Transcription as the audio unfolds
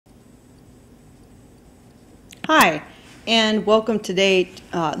Hi, and welcome today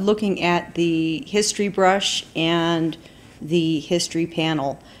looking at the history brush and the history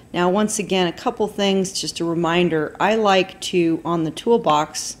panel. Now once again, a couple things, just a reminder, I like to, on the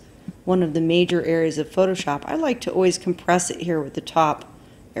toolbox, one of the major areas of Photoshop, I like to always compress it here with the top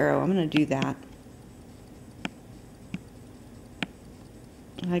arrow. I'm going to do that.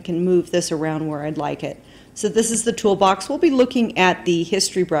 I can move this around where I'd like it. So this is the toolbox. We'll be looking at the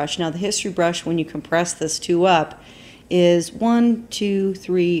history brush. Now the history brush, when you compress this two up, is 1, 2,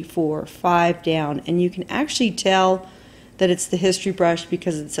 3, 4, 5 down. And you can actually tell that it's the history brush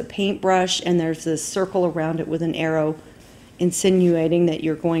because it's a paintbrush and there's this circle around it with an arrow insinuating that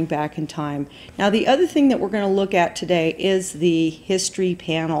you're going back in time. Now the other thing that we're going to look at today is the history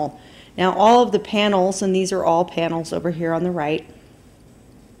panel. Now all of the panels, and these are all panels over here on the right,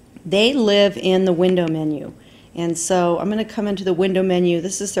 they live in the window menu. And so I'm going to come into the window menu.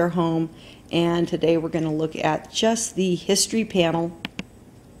 This is their home, and today we're going to look at just the history panel.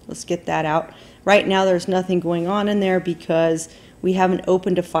 Let's get that out. Right now there's nothing going on in there because we haven't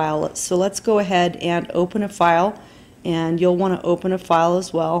opened a file. So let's go ahead and open a file, and you'll want to open a file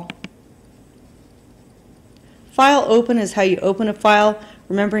as well. File open is how you open a file,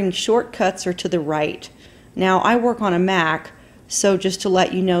 remembering shortcuts are to the right. Now I work on a Mac, so just to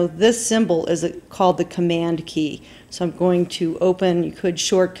let you know, this symbol is called the Command key. So I'm going to open, you could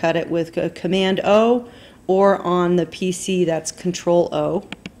shortcut it with a Command O, or on the PC that's Control O.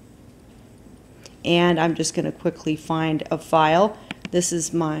 And I'm just going to quickly find a file. This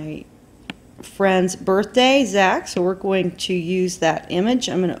is my friend's birthday, Zach, so we're going to use that image.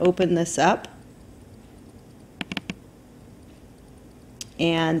 I'm going to open this up.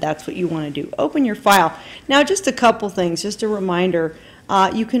 And that's what you want to do. Open your file. Now just a couple things, just a reminder,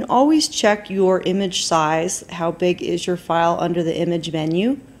 you can always check your image size. How big is your file under the image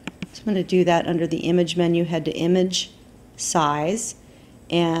menu? So I'm going to do that under the image menu, head to image size,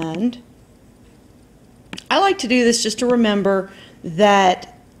 and I like to do this just to remember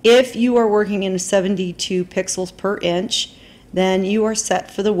that if you are working in 72 pixels per inch, then you are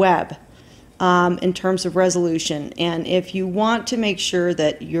set for the web. In terms of resolution, and if you want to make sure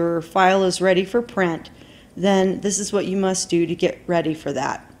that your file is ready for print, then this is what you must do to get ready for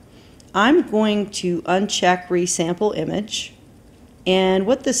that. I'm going to uncheck resample image, and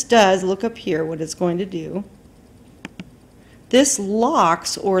what this does, look up here what it's going to do. This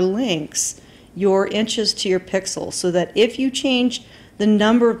locks or links your inches to your pixels, so that if you change the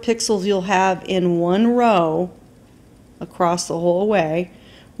number of pixels you'll have in one row across the whole way,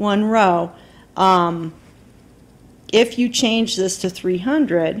 one row, if you change this to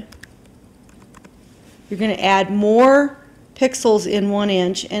 300, you're going to add more pixels in 1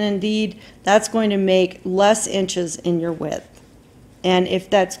 inch, and indeed that's going to make less inches in your width. And if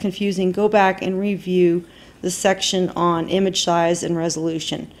that's confusing, go back and review the section on image size and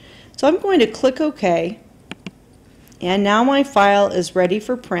resolution. So I'm going to click OK, and now my file is ready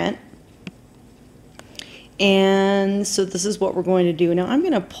for print. And so this is what we're going to do. Now I'm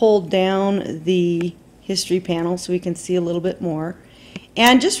going to pull down the history panel so we can see a little bit more.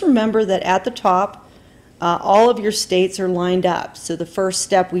 And just remember that at the top, all of your states are lined up. So the first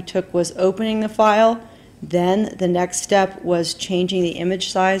step we took was opening the file. Then the next step was changing the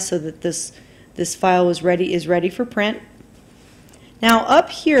image size so that this file is ready for print. Now up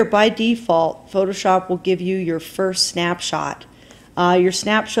here by default, Photoshop will give you your first snapshot. Your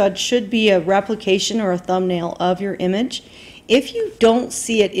snapshot should be a replication or a thumbnail of your image. If you don't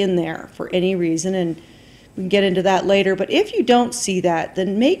see it in there for any reason, and we can get into that later, but if you don't see that,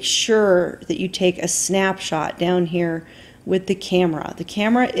 then make sure that you take a snapshot down here with the camera. The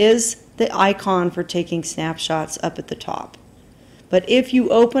camera is the icon for taking snapshots up at the top. But if you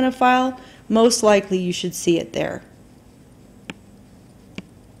open a file, most likely you should see it there.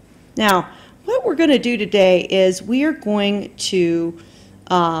 Now, what we're going to do today is we are going to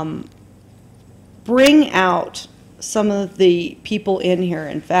bring out some of the people in here.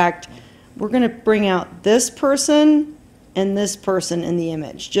 In fact, we're going to bring out this person and this person in the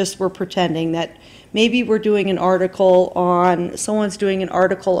image. Just we're pretending that maybe we're doing an article on, someone's doing an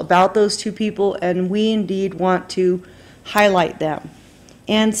article about those two people, and we indeed want to highlight them.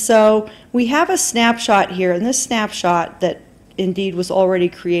 And so we have a snapshot here, and this snapshot that indeed was already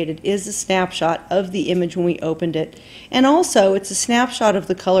created is a snapshot of the image when we opened it, and also it's a snapshot of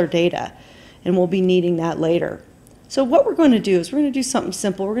the color data, and we'll be needing that later. So what we're going to do is we're going to do something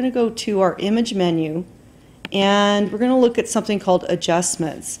simple. We're going to go to our image menu, and we're going to look at something called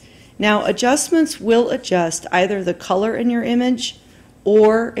adjustments. Now adjustments will adjust either the color in your image,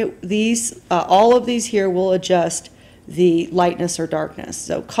 or all of these here will adjust the lightness or darkness.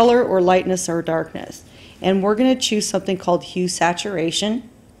 So color or lightness or darkness. And we're going to choose something called hue saturation.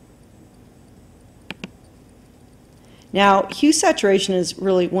 Now, hue saturation is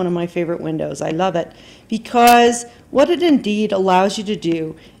really one of my favorite windows. I love it because what it indeed allows you to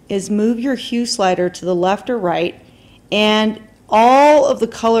do is move your hue slider to the left or right, and all of the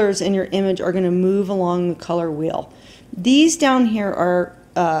colors in your image are going to move along the color wheel. These down here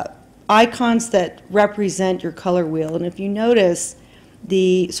are icons that represent your color wheel, and if you notice,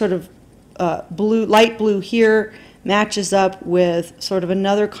 the sort of light blue here matches up with sort of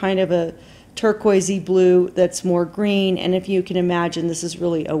another kind of a turquoisey blue that's more green, and if you can imagine, this is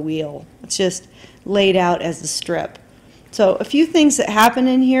really a wheel. It's just laid out as a strip. So a few things that happen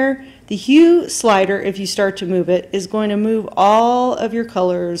in here. The hue slider, if you start to move it, is going to move all of your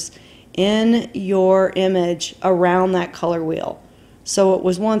colors in your image around that color wheel. So what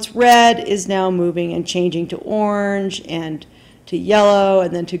was once red is now moving and changing to orange and to yellow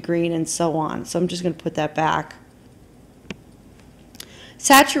and then to green and so on. So I'm just going to put that back.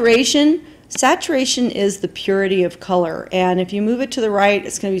 Saturation. Saturation is the purity of color, and if you move it to the right,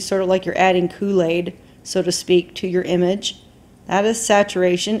 it's going to be sort of like you're adding Kool-Aid, so to speak, to your image. That is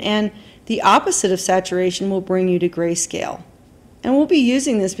saturation, and the opposite of saturation will bring you to grayscale. And we'll be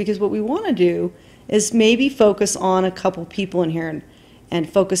using this because what we want to do is maybe focus on a couple people in here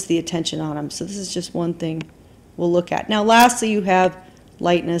and focus the attention on them. So this is just one thing we'll look at. Now lastly, you have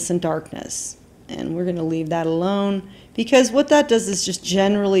lightness and darkness, and we're going to leave that alone because what that does is just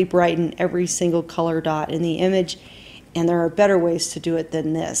generally brighten every single color dot in the image, and there are better ways to do it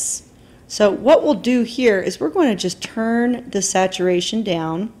than this. So what we'll do here is we're going to just turn the saturation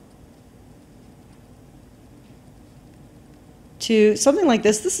down to something like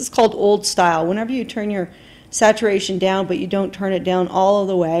this. This is called old style. Whenever you turn your saturation down but you don't turn it down all of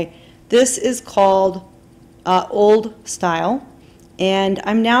the way, this is called old style. And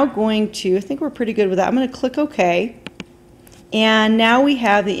I'm now going to, I think we're pretty good with that. I'm going to click OK. And now we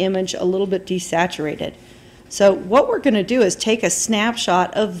have the image a little bit desaturated. So what we're going to do is take a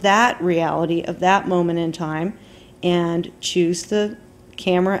snapshot of that reality, of that moment in time, and choose the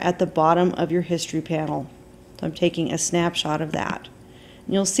camera at the bottom of your history panel. So I'm taking a snapshot of that.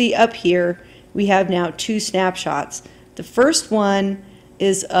 And you'll see up here we have now two snapshots. The first one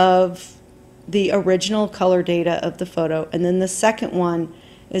is of the original color data of the photo, and then the second one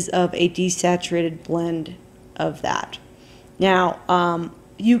is of a desaturated blend of that. Now,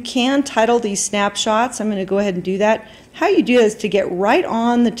 you can title these snapshots. I'm going to go ahead and do that. How you do is to get right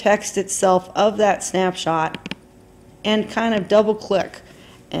on the text itself of that snapshot and kind of double click.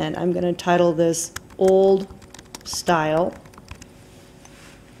 And I'm going to title this Old Style.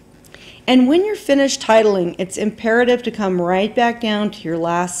 And when you're finished titling, it's imperative to come right back down to your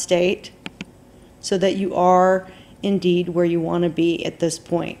last state so that you are indeed where you want to be at this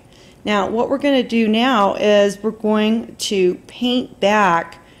point. Now, what we're going to do now is we're going to paint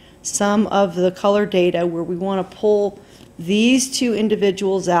back some of the color data where we want to pull these two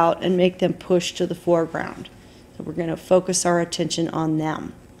individuals out and make them push to the foreground. So we're going to focus our attention on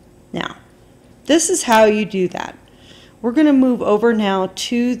them. Now, this is how you do that. We're going to move over now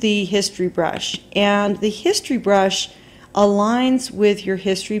to the history brush, and the history brush aligns with your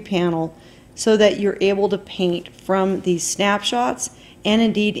history panel so that you're able to paint from these snapshots and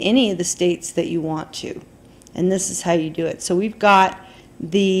indeed any of the states that you want to. And this is how you do it. So we've got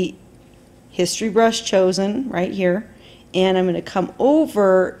the history brush chosen right here, and I'm going to come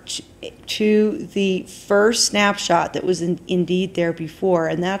over to the first snapshot that was indeed there before,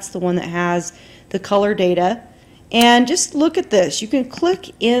 and that's the one that has the color data. And just look at this. You can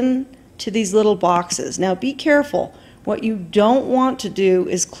click in to these little boxes. Now be careful. What you don't want to do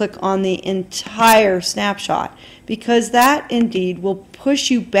is click on the entire snapshot, because that indeed will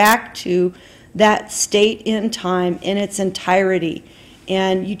push you back to that state in time in its entirety.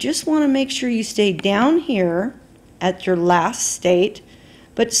 And you just want to make sure you stay down here at your last state,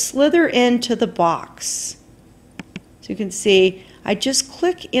 but slither into the box. So you can see I just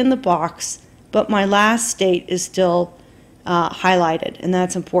click in the box, but my last state is still highlighted, and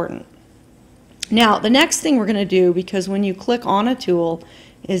that's important. Now, the next thing we're going to do, because when you click on a tool,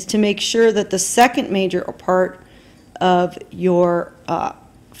 is to make sure that the second major part of your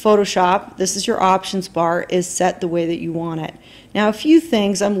Photoshop, this is your options bar, is set the way that you want it. Now, a few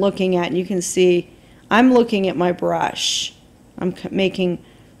things I'm looking at, and you can see I'm looking at my brush. I'm making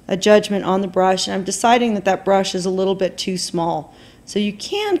a judgment on the brush, and I'm deciding that that brush is a little bit too small. So you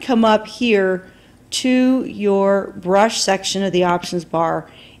can come up here to your brush section of the options bar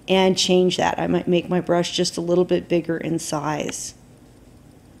and change that. I might make my brush just a little bit bigger in size.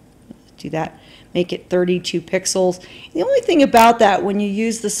 Do that. make it 32 pixels. The only thing about that when you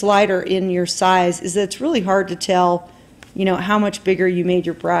use the slider in your size is that it's really hard to tell, you know, how much bigger you made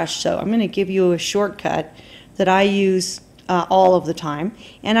your brush. So I'm going to give you a shortcut that I use all of the time,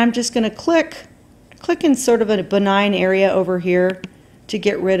 and I'm just going to click in sort of a benign area over here to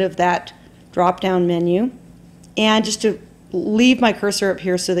get rid of that drop down menu, and just to leave my cursor up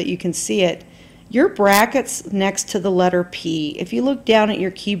here so that you can see it. Your bracket's next to the letter P. If you look down at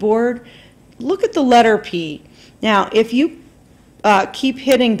your keyboard, look at the letter P. Now if you keep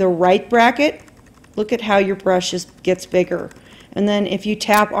hitting the right bracket, look at how your brush gets bigger. And then if you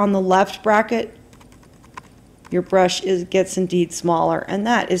tap on the left bracket, your brush gets indeed smaller. And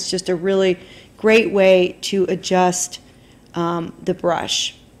that is just a really great way to adjust the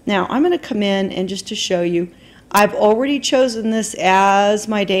brush. Now I'm going to come in and just to show you, I've already chosen this as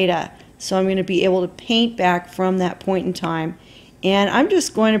my data. So I'm going to be able to paint back from that point in time. And I'm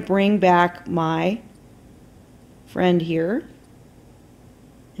just going to bring back my friend here.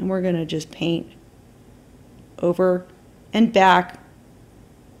 And we're going to just paint over and back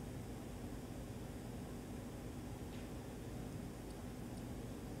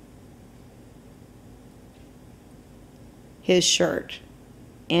his shirt.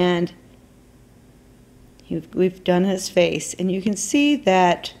 And we've done his face. And you can see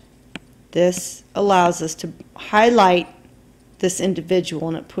that this allows us to highlight this individual,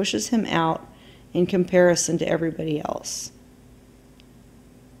 and it pushes him out in comparison to everybody else.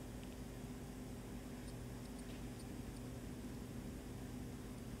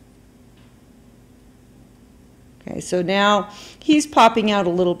 Okay, so now he's popping out a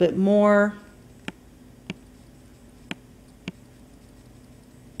little bit more.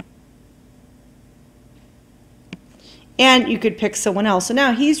 And you could pick someone else. So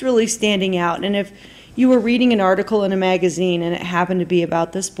now he's really standing out. And if you were reading an article in a magazine and it happened to be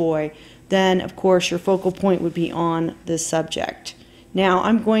about this boy, then of course your focal point would be on this subject. Now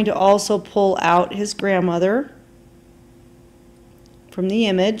I'm going to also pull out his grandmother from the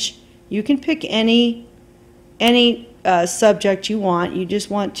image. You can pick any subject you want. You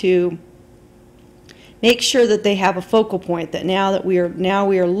just want to make sure that they have a focal point, that now we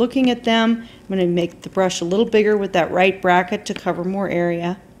are looking at them. I'm going to make the brush a little bigger with that right bracket to cover more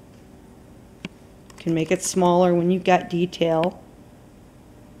area. You can make it smaller when you've got detail.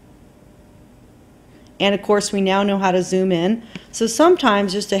 And of course we now know how to zoom in. So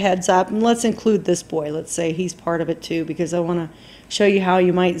sometimes, just a heads up, and let's include this boy. Let's say he's part of it too, because I want to show you how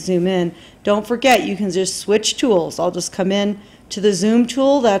you might zoom in. Don't forget, you can just switch tools. I'll just come in to the zoom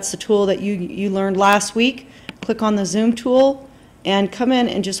tool. That's the tool that you learned last week. Click on the zoom tool and come in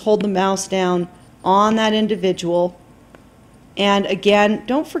and just hold the mouse down on that individual. And again,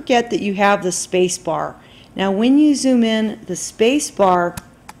 don't forget that you have the space bar. Now when you zoom in, the space bar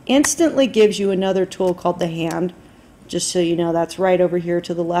instantly gives you another tool called the hand. Just so you know, that's right over here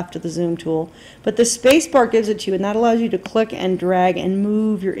to the left of the zoom tool. But the space bar gives it to you, and that allows you to click and drag and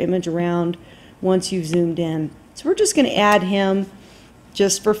move your image around once you've zoomed in. So we're just going to add him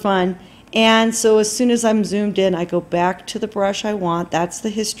just for fun. And so as soon as I'm zoomed in, I go back to the brush I want. That's the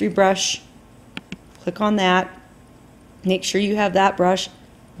history brush. Click on that. Make sure you have that brush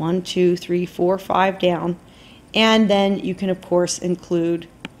 1, 2, 3, 4, 5 down. And then you can, of course, include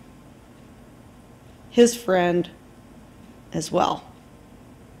his friend as well.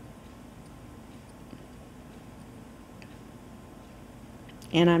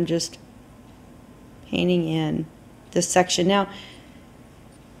 And I'm just painting in this section. Now,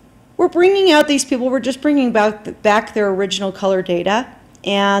 we're bringing out these people, we're just bringing back their original color data,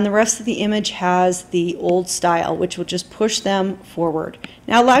 and the rest of the image has the old style, which will just push them forward.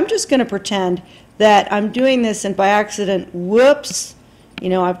 Now, I'm just going to pretend that I'm doing this and by accident, whoops, you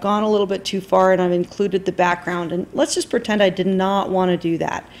know, I've gone a little bit too far and I've included the background. And let's just pretend I did not want to do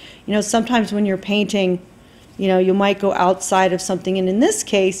that. You know, sometimes when you're painting, you know, you might go outside of something. And in this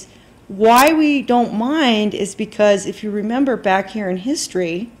case, why we don't mind is because if you remember back here in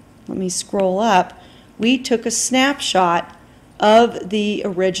history, let me scroll up, we took a snapshot of the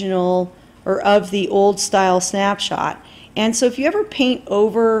original or of the old style snapshot. And so if you ever paint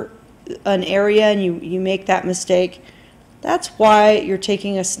over an area and you make that mistake, that's why you're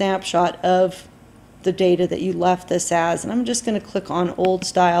taking a snapshot of the data that you left this as. And I'm just going to click on old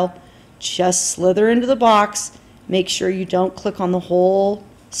style, just slither into the box, make sure you don't click on the whole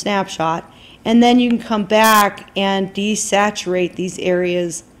snapshot, and then you can come back and desaturate these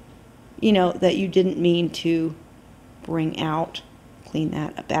areas, you know, that you didn't mean to bring out. Clean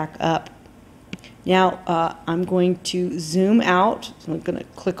that back up. Now I'm going to zoom out. So I'm going to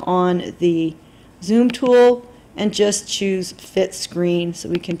click on the zoom tool and just choose fit screen so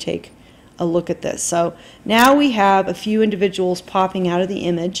we can take a look at this. So now we have a few individuals popping out of the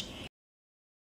image,